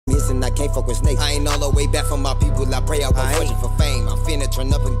I can't fuck with snakes. I ain't all the way back from my people. I pray I was searching for fame. I'm finna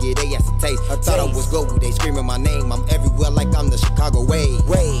turn up and get they ass a taste. I thought I was global, they screaming my name. I'm everywhere like I'm the Chicago way.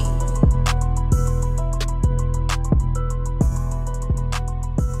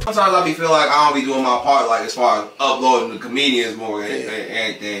 Sometimes I be feeling like I don't be doing my part, like as far as uploading the comedians more and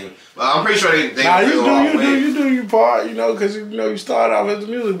anything. But I'm pretty sure they nah, you do your part, you know, because you start off as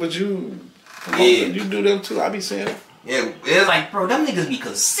the music, but you do them too. I be saying it. Yeah, it's like, bro, them niggas be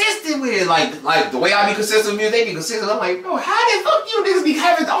consistent with it. Like the way I be consistent with music, they be consistent. I'm like, bro, how the fuck you niggas be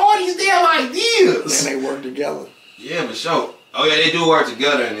having all these damn ideas? And they work together. Yeah, for sure. Oh yeah, they do work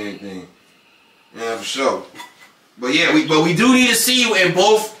together and everything. Yeah, for sure. But yeah, we do need to see you in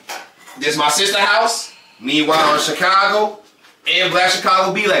both. This my sister house. Meanwhile, in Chicago and Black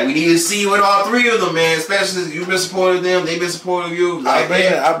Chicago be like, we need to see you in all three of them, man. Especially since you've been supporting them, they've been supporting you. Like,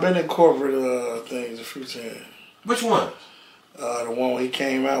 I've been in corporate things a few times. Which one? The one when he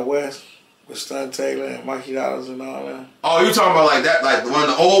came out west with Stunt Taylor and Mikey Dollars and all that. Oh, you talking about like that, like one of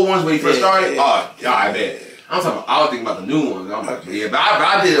the old ones when he first started? Oh, yeah, I bet. I'm talking about, I was thinking about the new ones. I'm like, yeah, but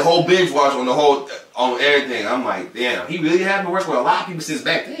I did a whole binge watch on everything. I'm like, damn, he really had been working with a lot of people since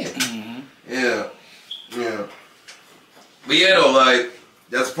back then. Yeah. But yeah, though, like,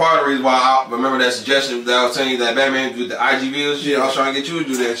 that's part of the reason why I remember that suggestion that I was telling you that Batman do the IG videos shit. I was trying to get you to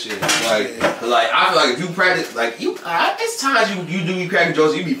do that shit. Like I feel like if you practice, like there's times you do cracking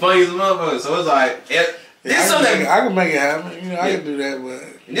jokes, you be funny as a motherfucker. So it's like, I can make it happen. You know, I can do that,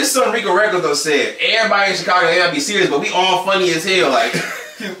 but. And this is something Rico Recklezz though said. Everybody in Chicago, they gotta be serious, but we all funny as hell. Like,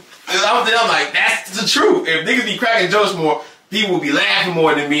 I'm like, that's the truth. If niggas be cracking jokes more, people will be laughing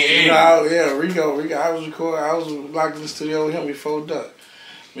more than me and Rico, I was locked in the studio with him before Duck.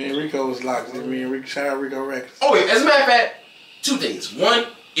 Me and Rico was locked in. Me and Rico, shout out Rico Recklezz. Oh yeah, as a matter of fact, two things. One,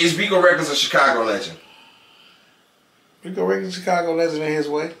 is Rico Recklezz a Chicago legend? Rico Recklezz a Chicago legend in his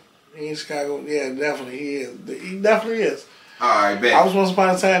way. He in Chicago, yeah, definitely he is. He definitely is. Alright, bet. I was once upon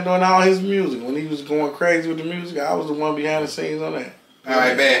a time doing all his music. When he was going crazy with the music, I was the one behind the scenes on that.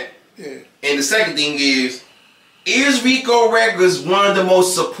 Alright, bet. Yeah. And the second thing is Rico Recklezz one of the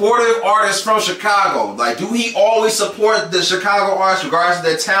most supportive artists from Chicago? Like, do he always support the Chicago artists regardless of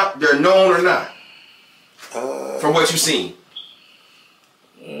their talent, they're known or not? From what you've seen.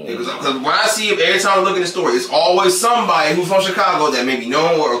 Because when I see him, every time I look at the story, it's always somebody who's from Chicago that may be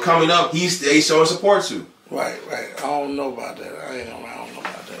known or coming up, they show support to. Right. I don't know about that. I don't know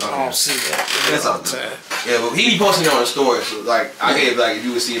about that. Okay. I don't see that. That's all the time. Yeah, but he be posting it on the story, so like I gave like if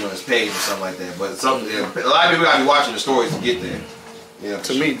you would see it on his page or something like that. But something, a lot of people gotta be watching the stories to get there. Yeah.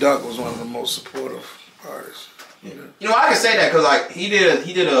 To me, Duck was one of the most supportive artists. Yeah. You know, I can say that because like he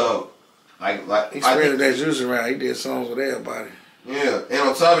did a like he spread that juice around. He did songs with everybody. Yeah, and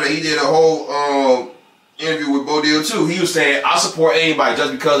on top of that, he did a whole interview with Bo Deal too. He was saying, I support anybody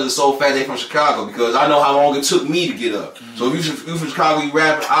just because it's so fat they from Chicago, because I know how long it took me to get up. So if you from Chicago, you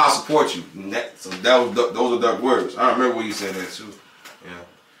rapping, I'll support you. And those are dark words. I remember when you said that too. Yeah.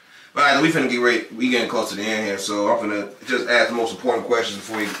 But all right, we finna get ready. We getting close to the end here, so I'm finna just ask the most important questions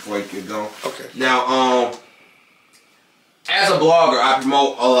before we get going. Okay. Now, as a blogger, I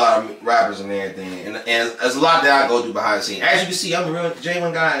promote a lot of rappers and everything, and there's a lot that I go through behind the scenes. As you can see, I'm a real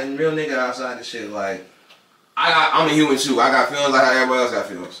genuine guy and real nigga outside this shit. Like, I'm a human too. I got feelings like how everybody else got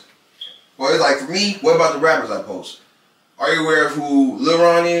feelings. Well, it's like for me, what about the rappers I post? Are you aware of who Lil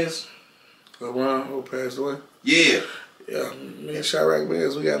Ron is? Lil Ron, who passed away? Yeah. Yeah, me and Chirac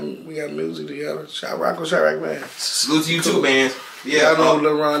Bands, we got music together. Chirac or Chirac Bands. Salute to you too, man. Yeah, I know who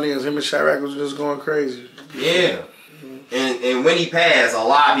Lil Ron is. Him and Chirac was just going crazy. Yeah. And when he passed, a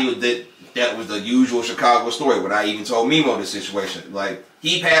lot of people that was the usual Chicago story. When I even told Mimo this situation, like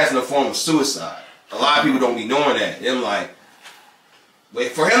he passed in the form of suicide. A lot of people don't be knowing that. And I'm like, but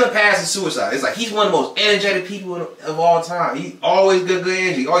for him to pass in suicide, it's like he's one of the most energetic people of all time. He's always good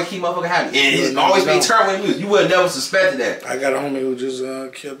energy. He always keep motherfucking happy, and he's always been turned with music. You would have never suspected that. I got a homie who just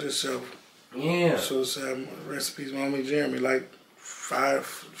killed himself. Yeah. Suicide. Rest in peace, my homie Jeremy. Like 4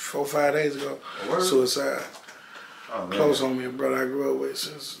 or 5 days ago. Suicide. Oh, close homie, a brother I grew up with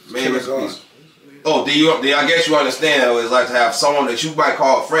since kindergarten. Oh, I guess you understand how it's like to have someone that you might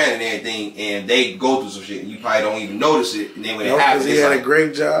call a friend and everything, and they go through some shit, and you probably don't even notice it, and then when it happens, he had a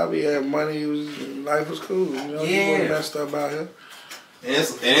great job, he had money, life was cool, you know, he wasn't messed up out here. And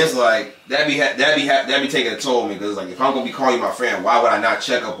it's like that be taking a toll on me, because like if I'm gonna be calling you my friend, why would I not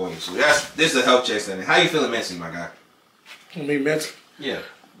check up on you? So this is a health check center. How you feeling mentally, my guy? Me mentally? Yeah.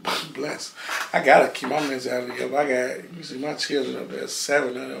 Blessed. I gotta keep my mentality up. You see my children up there, 7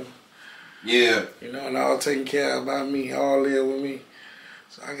 of them. Yeah. You know, and all taken care of by me, all live with me.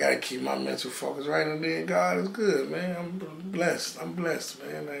 So I gotta keep my mental focus right, and then God is good, man. I'm blessed,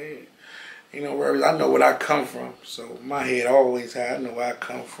 man. Ain't no worries. I know where I come from, so my head always high. I know where I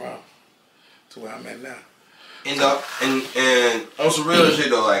come from to where I'm at now. And on some real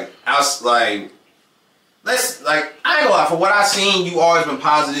shit though, like I ain't gonna lie, for what I seen, you always been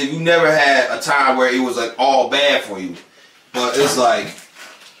positive. You never had a time where it was like all bad for you. But it's like,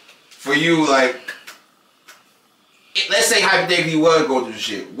 for you, like, let's say hypothetically you was going through the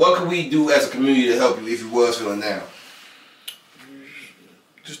shit. What could we do as a community to help you if you was feeling down?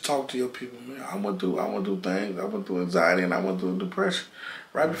 Just talk to your people, man. I went through things. I went through anxiety and I went through depression.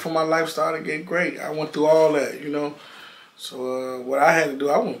 Right before my life started to get great, I went through all that, you know. So what I had to do,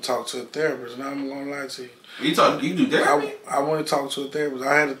 I want to talk to a therapist. Now I'm gonna lie to you. You do therapy? I want to talk to a therapist.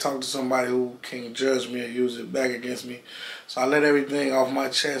 I had to talk to somebody who can judge me or use it back against me. So I let everything off my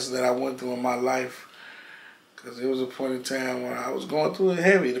chest that I went through in my life. Because there was a point in time when I was going through a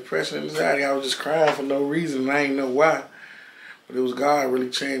heavy depression and anxiety. I was just crying for no reason, and I didn't know why. But it was God really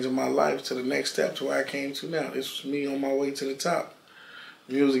changing my life to the next step, to where I came to now. This was me on my way to the top.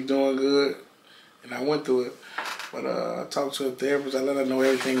 Music doing good, and I went through it. But I talked to a therapist. I let her know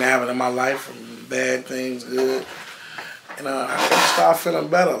everything that happened in my life, from bad things, good. And I started feeling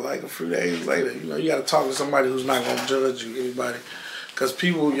better like a few days later. You know, you got to talk to somebody who's not going to judge you, anybody. Because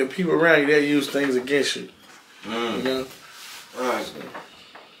your people around you, they use things against you. You know? All right. So.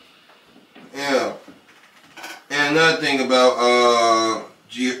 Yeah. And another thing about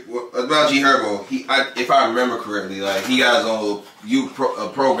G Herbo, if I remember correctly, like he got his own youth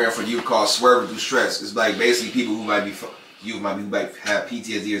program for youth called Swerving Through Stress. It's like basically people who might have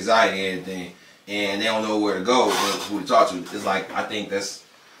PTSD, anxiety, and everything, and they don't know where to go, who to talk to. It's like, I think that's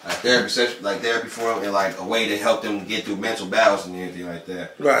like therapy for them, and like a way to help them get through mental battles and everything like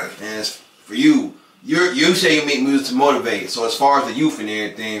that. Right. And it's, for you, you say you make music to motivate. So as far as the youth and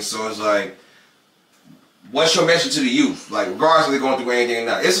everything, so it's like, what's your message to the youth? Like, regardless if they're going through anything or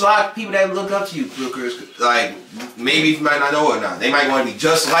not. It's a lot of people that look up to you, Lil Chris. Like, maybe you might not know it or not. They might want to be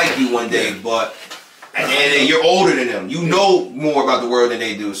just like you one day, but and you're older than them. You know more about the world than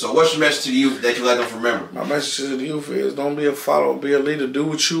they do. So what's your message to the youth that you let them remember? My message to the youth is, don't be a follower, be a leader. Do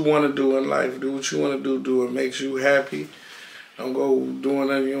what you want to do in life. Do what you want to do. Do what makes you happy. Don't go doing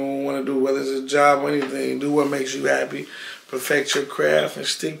nothing you don't want to do, whether it's a job or anything. Do what makes you happy. Perfect your craft and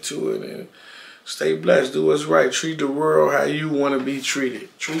stick to it. And stay blessed. Do what's right. Treat the world how you want to be treated.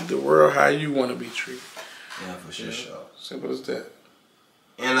 Treat the world how you want to be treated. Yeah, for sure. Simple as that.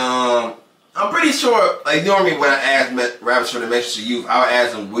 And I'm pretty sure, like, normally when I ask rappers for the message to youth, I would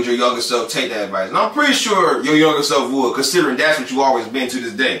ask them, would your younger self take that advice? And I'm pretty sure your younger self would, considering that's what you always been to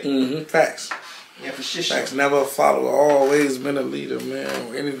this day. Facts. Yeah, for sure. Facts. Never a follower. Always been a leader,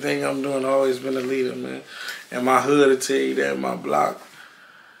 man. Anything I'm doing, always been a leader, man. And my hood will tell you that. My block,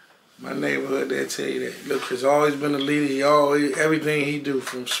 my neighborhood, they'll tell you that. Lil Chris always been a leader. He always, everything he do,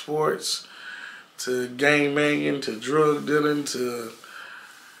 from sports to gang banging to drug dealing to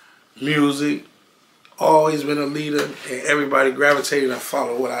music, always been a leader, and everybody gravitated and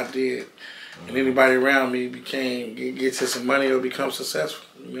followed what I did. And anybody around me gets to some money or become successful,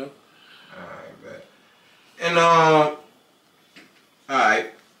 you know? Alright, bet. And alright.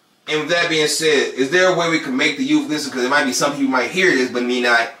 And with that being said, is there a way we can make the youth listen? Because there might be some people who might hear this, but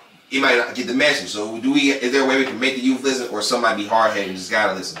it might not get the message. So is there a way we can make the youth listen, or some might be hard-headed and just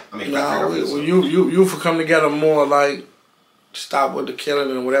gotta listen? I mean, youth will come together more, like, stop with the killing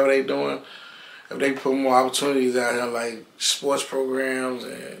and whatever they doing. If they put more opportunities out here, like sports programs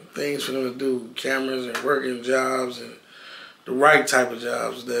and things for them to do, cameras and working jobs and the right type of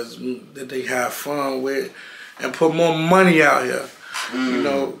jobs that they have fun with, and put more money out here. You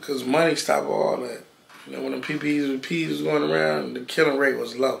know, because money stop all that. You know, when the PPs and Ps was going around, the killing rate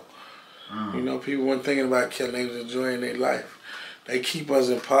was low. You know, people weren't thinking about killing; they was enjoying their life. They keep us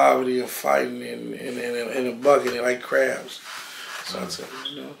in poverty and fighting in a bucket like crabs. So I tell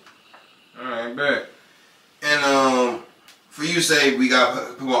you, you know. Alright, bet. And for you, say we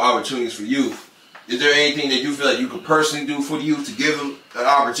got more opportunities for youth. Is there anything that you feel like you could personally do for the youth to give them an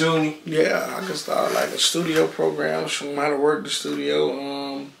opportunity? Yeah, I could start like a studio program, show them how to work the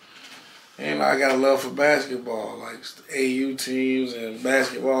studio. And I got a love for basketball, like AU teams and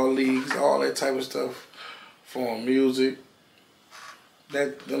basketball leagues, all that type of stuff for music,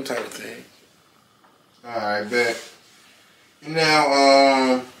 them type of thing. Alright, bet.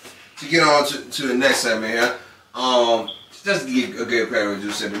 Now, to get on to the next segment here, just to get a good credit what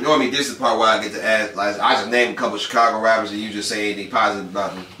you said, but normally this is the part where I get to ask, like, I just name a couple of Chicago rappers and you just say anything positive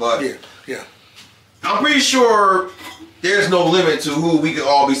about them. But yeah. I'm pretty sure there's no limit to who we can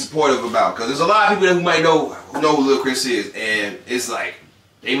all be supportive about, because there's a lot of people who might know who Lil Chris is, and it's like,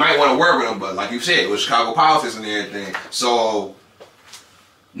 they might want to work with him, but like you said, it was Chicago politics and everything. So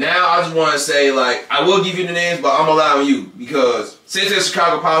now I just want to say, like, I will give you the names, but I'm allowing you because since it's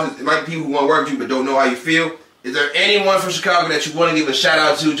Chicago politics, it might be people who want to work with you but don't know how you feel. Is there anyone from Chicago that you want to give a shout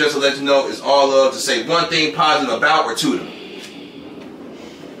out to just to let you know it's all love, to say one thing positive about or to them?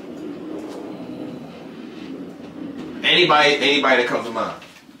 Anybody that comes to mind?